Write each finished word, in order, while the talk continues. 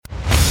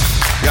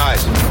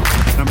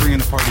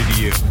Republican Party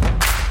to you?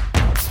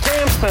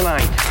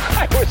 Samsonite.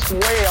 I was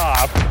way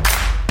off.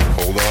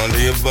 Hold on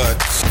to your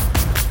butts.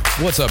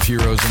 What's up,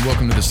 heroes, and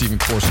welcome to the Stephen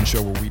Corson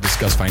Show, where we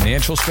discuss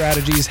financial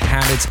strategies,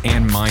 habits,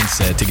 and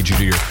mindset to get you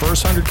to your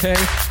first 100K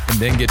and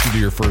then get you to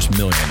your first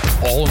million,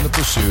 all in the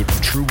pursuit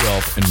of true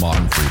wealth and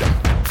modern freedom.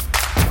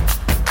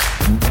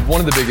 One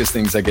of the biggest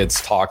things that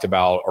gets talked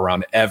about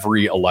around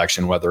every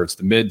election, whether it's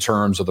the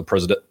midterms or the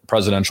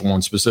presidential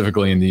one,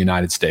 specifically in the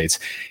United States,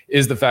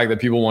 is the fact that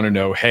people want to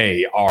know,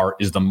 hey,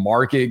 is the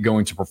market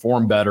going to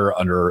perform better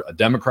under a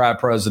Democrat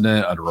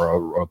president, under a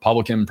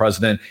Republican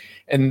president?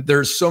 And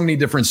there's so many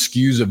different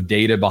skews of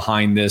data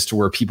behind this to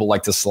where people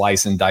like to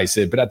slice and dice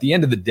it. But at the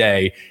end of the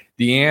day,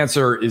 the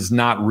answer is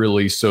not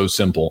really so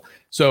simple.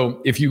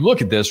 So if you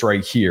look at this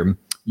right here,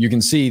 you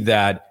can see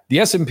that the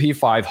S&P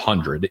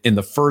 500 in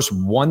the first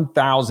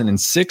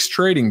 1,006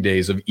 trading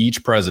days of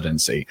each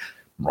presidency,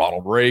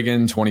 Ronald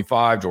Reagan,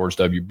 25, George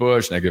W.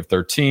 Bush,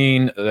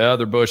 -13, the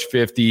other Bush,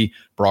 50,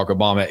 Barack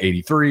Obama,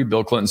 83,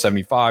 Bill Clinton,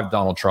 75,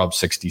 Donald Trump,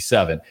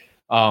 67.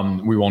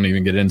 We won't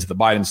even get into the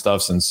Biden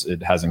stuff since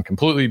it hasn't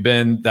completely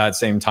been that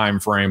same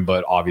time frame,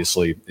 but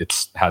obviously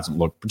it hasn't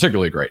looked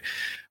particularly great.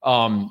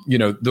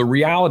 The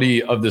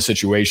reality of the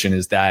situation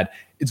is that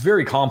it's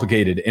very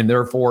complicated and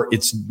therefore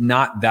it's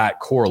not that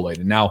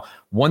correlated. Now,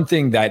 one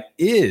thing that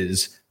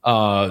is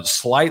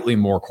slightly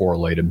more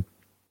correlated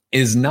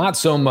is not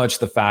so much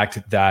the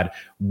fact that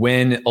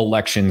when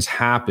elections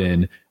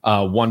happen,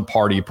 one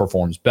party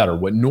performs better.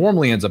 What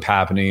normally ends up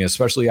happening,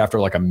 especially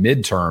after like a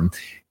midterm,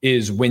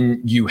 is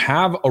when you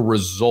have a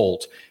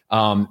result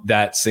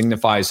that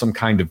signifies some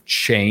kind of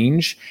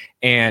change,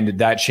 and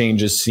that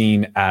change is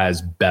seen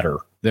as better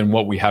than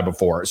what we had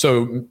before.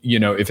 So,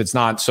 if it's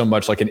not so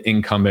much like an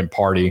incumbent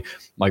party,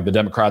 like the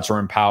Democrats are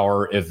in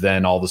power, if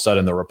then all of a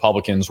sudden the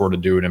Republicans were to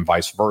do it and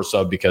vice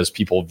versa, because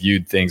people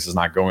viewed things as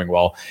not going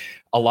well,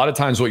 a lot of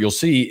times what you'll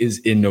see is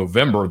in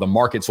November, the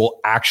markets will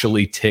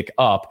actually tick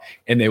up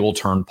and they will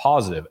turn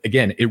positive.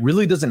 Again, it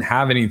really doesn't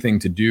have anything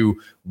to do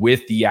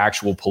with the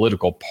actual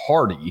political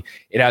party.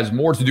 It has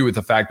more to do with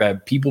the fact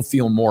that people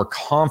feel more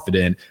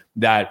confident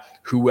that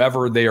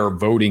whoever they are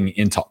voting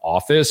into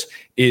office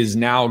is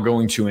now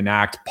going to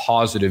enact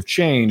positive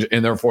change,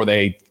 and therefore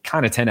they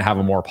kind of tend to have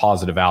a more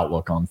positive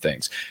outlook on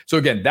things. So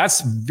again,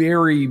 that's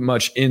very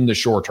much in the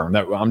short term.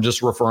 That I'm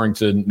just referring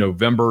to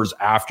November's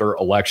after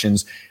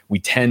elections. We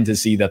tend to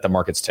see that the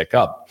markets tick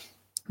up.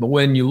 But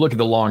when you look at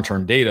the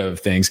long-term data of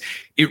things,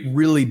 it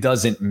really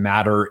doesn't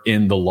matter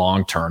in the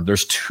long term.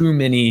 There's too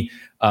many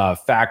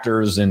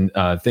factors and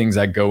things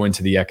that go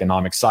into the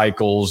economic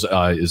cycles.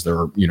 Is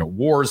there,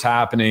 wars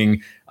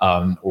happening?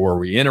 Or are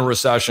we in a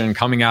recession,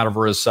 coming out of a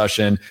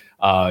recession?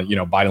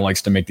 Biden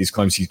likes to make these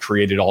claims. He's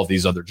created all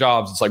these other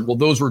jobs. It's like, well,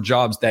 those were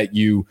jobs that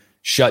you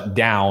shut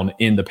down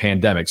in the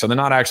pandemic. So they're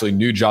not actually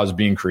new jobs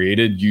being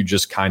created. You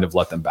just kind of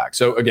let them back.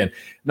 So again,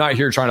 not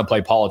here trying to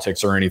play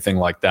politics or anything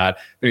like that.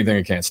 If anything,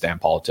 I can't stand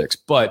politics.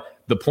 But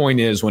the point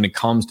is, when it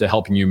comes to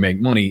helping you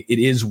make money, it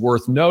is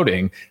worth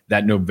noting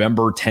that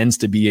November tends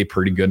to be a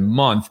pretty good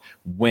month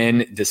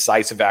when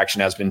decisive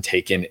action has been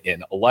taken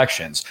in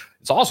elections.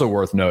 It's also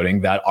worth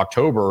noting that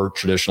October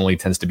traditionally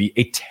tends to be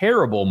a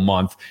terrible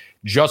month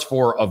just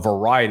for a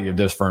variety of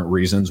different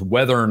reasons,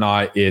 whether or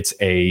not it's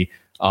an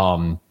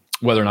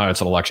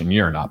election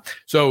year or not.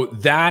 So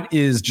that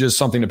is just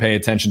something to pay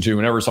attention to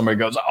whenever somebody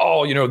goes,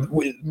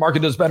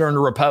 market does better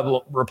under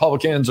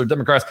Republicans or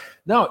Democrats.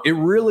 No, it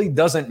really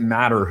doesn't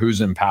matter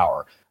who's in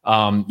power.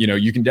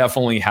 You can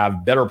definitely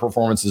have better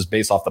performances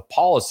based off the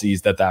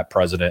policies that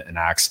president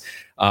enacts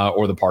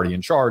or the party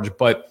in charge.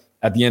 But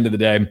at the end of the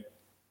day,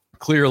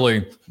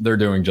 clearly, they're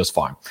doing just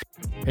fine.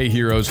 Hey,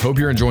 heroes, hope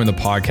you're enjoying the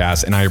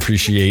podcast, and I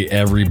appreciate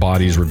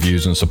everybody's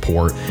reviews and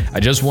support. I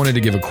just wanted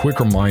to give a quick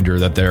reminder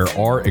that there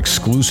are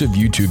exclusive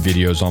YouTube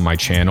videos on my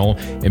channel,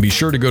 and be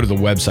sure to go to the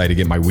website to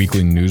get my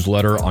weekly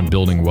newsletter on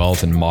building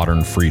wealth and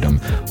modern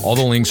freedom. All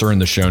the links are in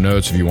the show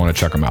notes if you want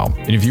to check them out.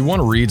 And if you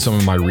want to read some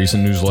of my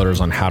recent newsletters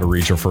on how to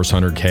reach your first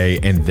 100K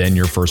and then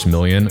your first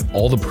million,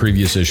 all the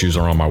previous issues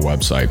are on my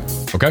website.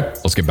 Okay,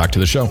 let's get back to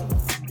the show.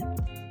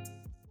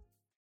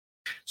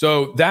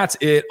 So that's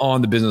it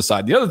on the business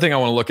side. The other thing I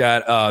want to look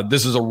at,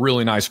 this is a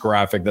really nice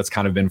graphic that's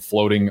kind of been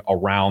floating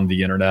around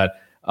the internet.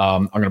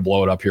 I'm going to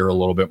blow it up here a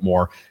little bit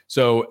more.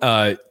 So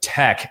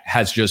tech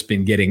has just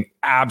been getting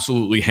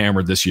absolutely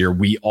hammered this year.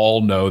 We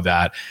all know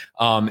that.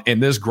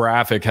 And this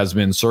graphic has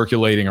been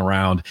circulating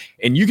around,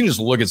 and you can just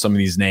look at some of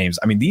these names.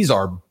 I mean, these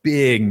are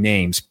big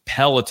names.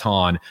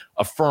 Peloton,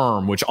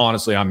 Affirm, which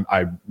honestly,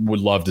 I would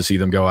love to see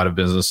them go out of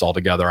business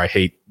altogether. I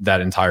hate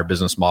that entire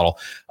business model.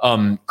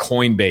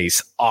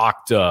 Coinbase,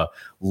 Okta,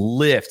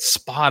 Lyft,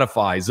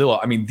 Spotify, Zillow.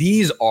 I mean,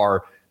 these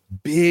are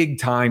big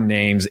time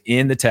names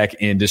in the tech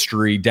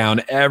industry,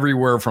 down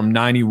everywhere from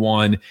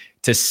 91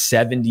 to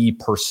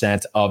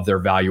 70% of their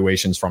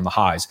valuations from the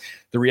highs.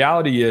 The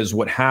reality is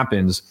what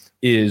happens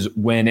is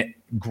when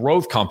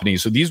growth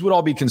companies, so these would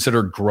all be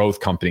considered growth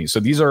companies. So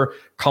these are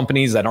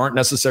companies that aren't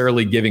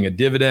necessarily giving a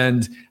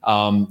dividend.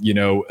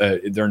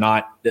 They're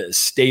not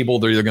stable.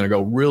 They're either going to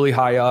go really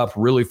high up,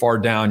 really far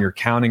down. You're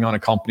counting on a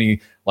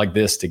company like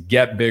this to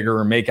get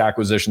bigger, make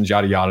acquisitions,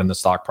 yada, yada, and the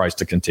stock price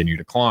to continue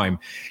to climb.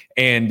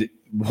 And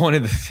one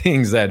of the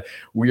things that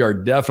we are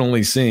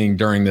definitely seeing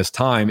during this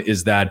time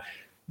is that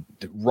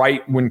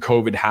right when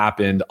COVID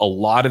happened, a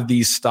lot of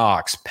these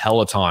stocks,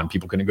 Peloton,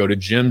 people couldn't go to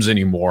gyms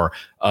anymore,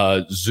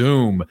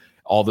 Zoom,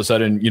 all of a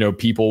sudden,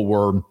 people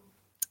were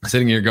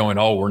sitting here going,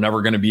 oh, we're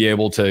never going to be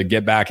able to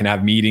get back and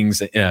have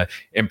meetings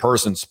in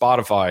person.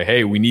 Spotify,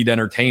 hey, we need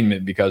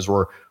entertainment because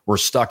we're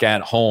stuck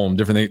at home.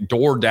 Different things.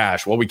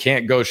 DoorDash, well, we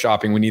can't go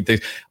shopping. We need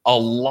things. A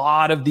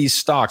lot of these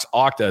stocks,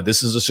 Okta,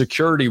 this is a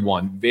security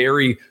one,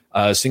 very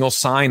single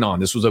sign-on.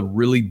 This was a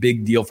really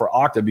big deal for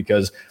Okta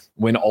because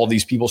when all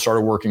these people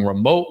started working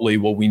remotely,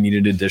 well, we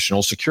needed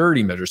additional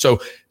security measures.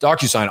 So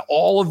DocuSign,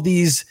 all of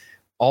these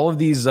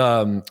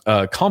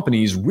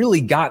companies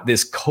really got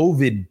this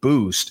COVID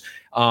boost.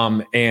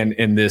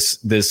 And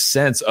this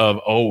sense of,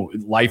 oh,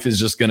 life is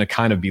just going to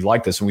kind of be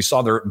like this. And we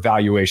saw their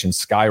valuation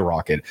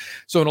skyrocket.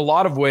 So in a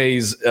lot of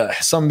ways,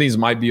 some of these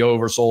might be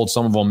oversold.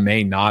 Some of them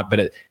may not,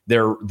 but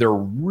they're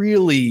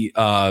really,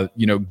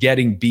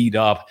 getting beat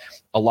up.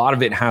 A lot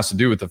of it has to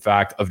do with the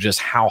fact of just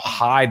how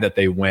high that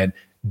they went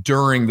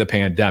during the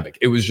pandemic.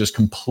 It was just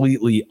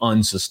completely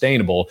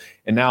unsustainable.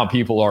 And now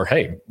people are,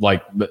 hey,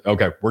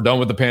 okay, we're done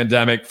with the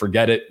pandemic.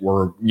 Forget it.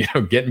 We're,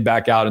 getting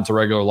back out into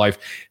regular life.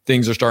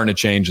 Things are starting to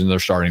change and they're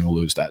starting to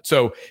lose that.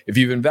 So if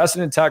you've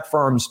invested in tech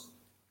firms,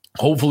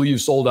 hopefully you've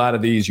sold out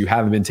of these. You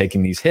haven't been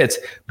taking these hits.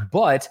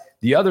 But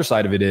the other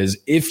side of it is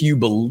if you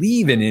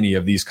believe in any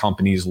of these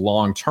companies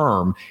long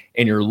term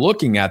and you're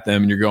looking at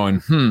them and you're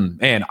going,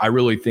 man, I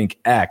really think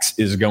X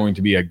is going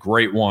to be a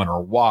great one,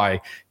 or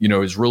Y,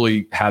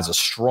 has a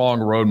strong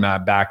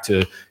roadmap back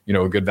to,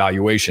 a good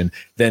valuation,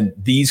 then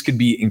these could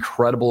be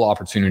incredible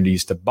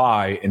opportunities to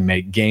buy and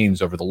make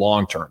gains over the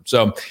long term.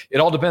 So it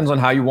all depends on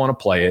how you want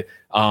to play it.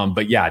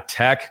 But yeah,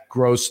 tech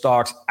growth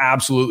stocks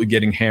absolutely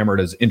getting hammered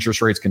as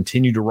interest rates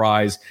continue to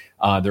rise.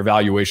 Their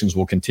valuations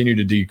will continue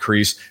to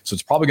decrease. So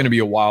it's probably going to be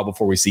a while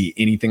before we see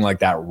anything like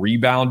that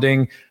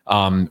rebounding.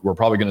 We're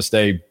probably going to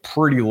stay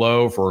pretty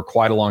low for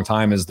quite a long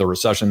time as the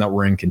recession that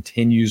we're in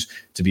continues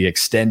to be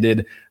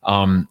extended.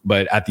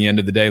 But at the end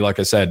of the day, like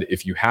I said,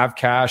 if you have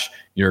cash,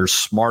 you're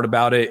smart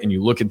about it, and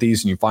you look at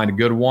these and you find a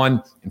good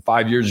one, in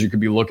 5 years, you could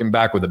be looking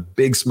back with a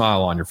big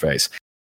smile on your face.